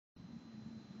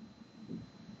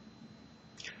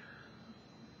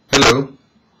Hello,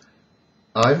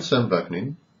 I'm Sam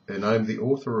Vaknin, and I'm the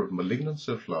author of Malignant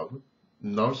Self-Love,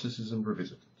 Narcissism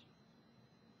Revisited.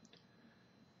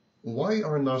 Why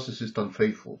are narcissists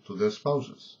unfaithful to their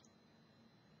spouses?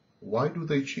 Why do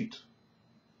they cheat?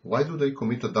 Why do they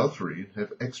commit adultery and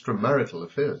have extramarital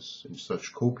affairs in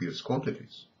such copious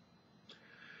quantities?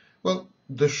 Well,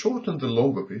 the short and the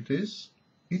long of it is,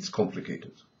 it's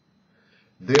complicated.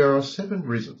 There are 7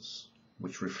 reasons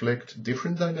which reflect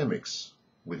different dynamics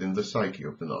within the psyche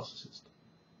of the narcissist.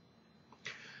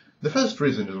 The first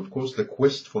reason is, of course, the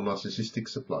quest for narcissistic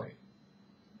supply.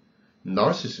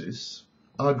 Narcissists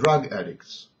are drug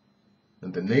addicts,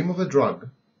 and the name of the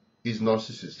drug is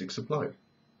narcissistic supply.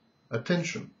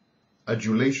 Attention,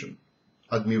 adulation,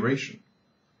 admiration.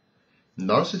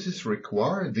 Narcissists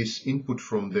require this input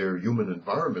from their human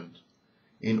environment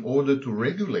in order to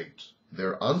regulate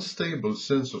their unstable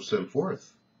sense of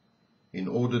self-worth, in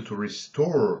order to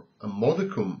restore a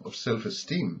modicum of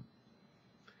self-esteem,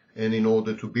 and in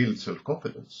order to build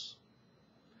self-confidence.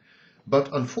 But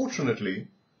unfortunately,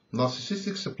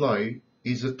 narcissistic supply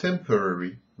is a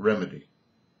temporary remedy,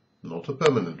 not a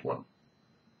permanent one.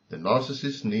 The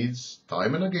narcissist needs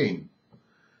time and again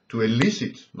to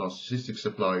elicit narcissistic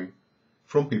supply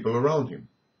from people around him.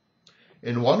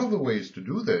 And one of the ways to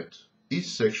do that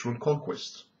is sexual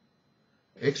conquest.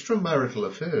 Extramarital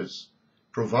affairs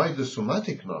provide the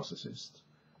somatic narcissist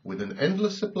with an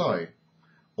endless supply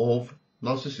of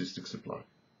narcissistic supply.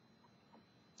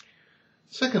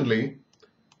 Secondly,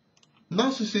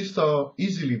 narcissists are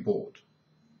easily bored.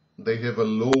 They have a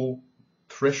low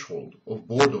threshold of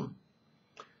boredom.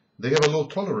 They have a low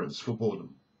tolerance for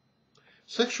boredom.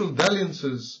 Sexual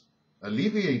dalliances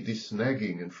alleviate this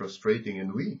nagging and frustrating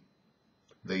ennui.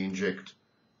 They inject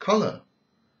color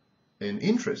and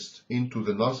interest into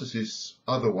the narcissist's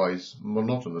otherwise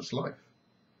monotonous life.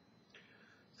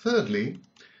 Thirdly,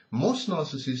 most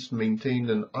narcissists maintain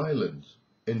an island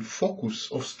and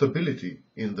focus of stability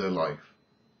in their life,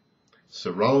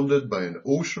 surrounded by an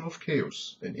ocean of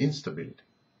chaos and instability.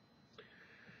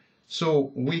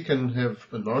 So we can have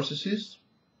a narcissist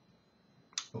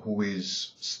who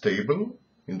is stable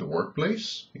in the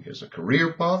workplace, he has a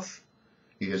career path,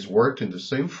 he has worked in the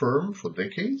same firm for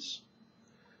decades,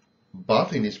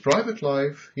 but in his private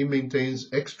life, he maintains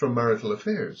extramarital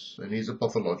affairs, and he's a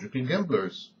pathological gambler.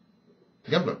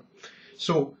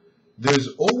 So there's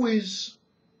always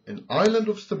an island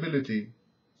of stability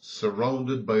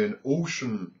surrounded by an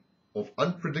ocean of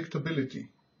unpredictability,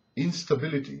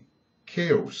 instability,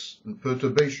 chaos, and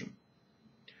perturbation.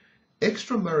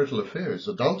 Extramarital affairs,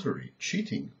 adultery,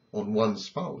 cheating on one's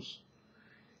spouse,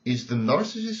 is the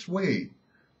narcissist's way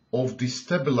of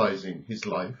destabilizing his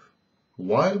life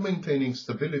while maintaining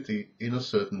stability in a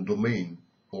certain domain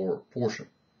or portion.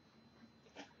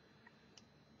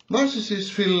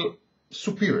 Narcissists feel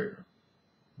superior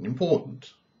and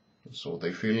important, and so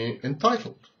they feel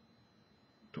entitled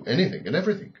to anything and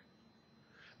everything.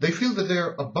 They feel that they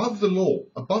are above the law,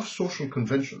 above social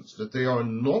conventions, that they are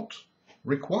not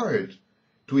required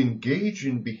to engage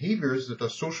in behaviors that are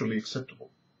socially acceptable.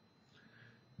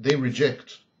 They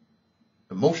reject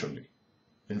emotionally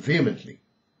and vehemently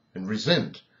and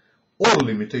resent all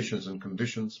limitations and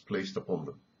conditions placed upon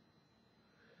them.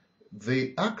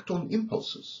 They act on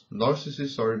impulses.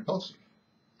 Narcissists are impulsive.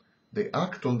 They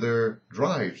act on their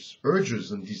drives,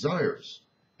 urges, and desires,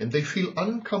 and they feel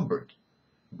unencumbered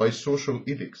by social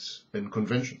edicts and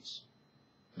conventions.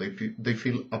 They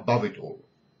feel above it all.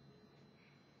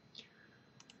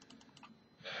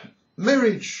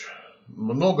 Marriage,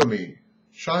 monogamy,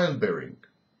 childbearing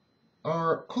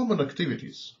are common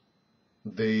activities.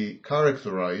 They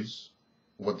characterize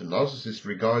what the narcissist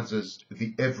regards as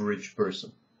the average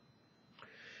person.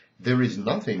 There is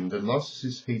nothing the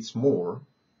narcissist hates more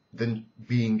than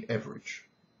being average.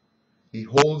 He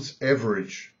holds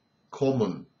average,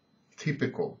 common,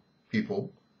 typical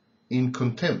people in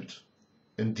contempt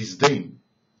and disdain.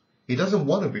 He doesn't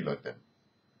want to be like them.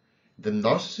 The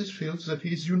narcissist feels that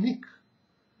he is unique,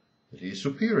 that he is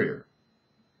superior,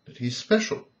 that he is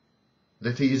special,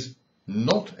 that he is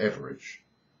not average,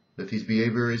 that his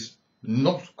behavior is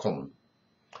not common.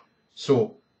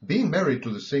 So, being married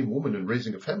to the same woman and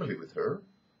raising a family with her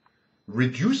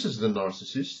reduces the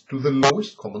narcissist to the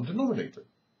lowest common denominator.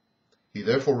 He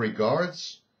therefore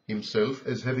regards himself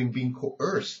as having been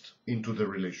coerced into the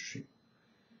relationship.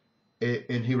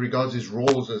 And he regards his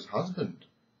roles as husband,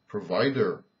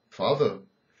 provider, father,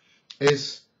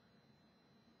 as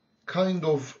kind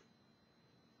of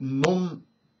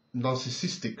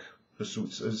non-narcissistic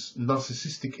pursuits, as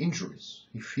narcissistic injuries.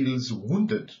 He feels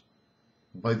wounded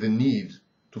by the need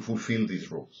to fulfill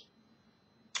these roles.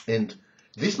 And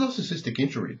This narcissistic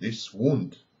injury, this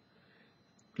wound,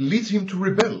 leads him to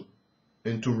rebel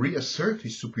and to reassert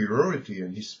his superiority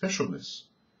and his specialness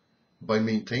by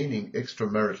maintaining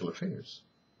extramarital affairs,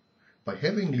 by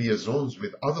having liaisons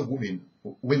with other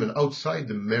women outside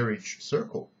the marriage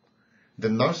circle. The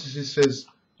narcissist says,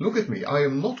 look at me, I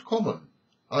am not common,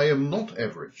 I am not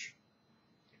average.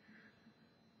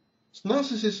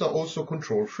 Narcissists are also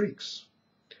control freaks.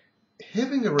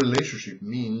 Having a relationship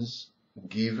means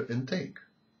give and take.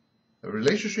 A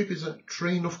relationship is a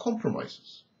train of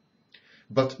compromises.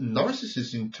 But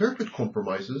narcissists interpret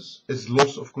compromises as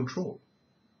loss of control.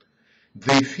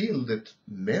 They feel that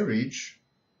marriage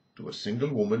to a single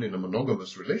woman in a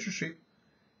monogamous relationship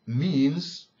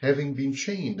means having been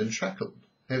chained and shackled,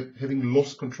 having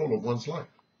lost control of one's life.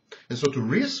 And so to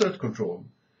reassert control,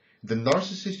 the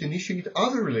narcissist initiates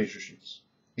other relationships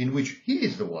in which he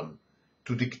is the one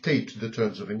to dictate the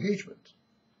terms of engagement.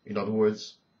 In other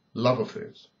words, love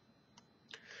affairs.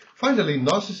 Finally,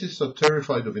 narcissists are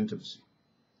terrified of intimacy.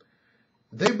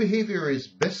 Their behavior is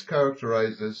best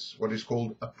characterized as what is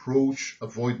called approach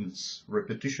avoidance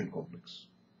repetition complex.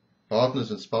 Partners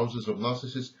and spouses of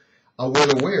narcissists are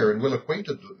well aware and well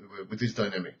acquainted with this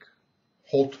dynamic.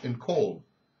 Hot and cold,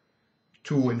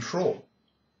 to and fro,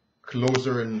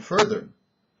 closer and further,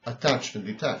 attached and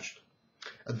detached.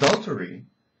 Adultery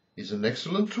is an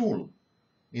excellent tool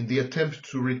in the attempt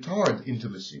to retard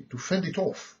intimacy, to fend it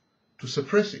off, to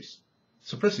suppress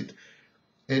it.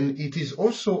 And it is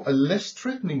also a less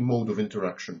threatening mode of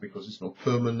interaction because it's not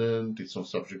permanent, it's not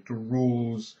subject to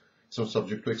rules, it's not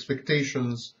subject to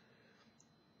expectations.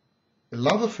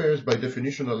 Love affairs, by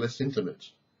definition, are less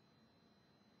intimate,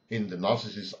 in the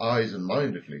narcissist's eyes and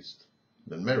mind at least,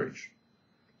 than marriage.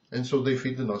 And so they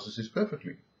fit the narcissist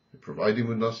perfectly. They provide him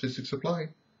with narcissistic supply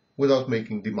without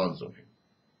making demands on him.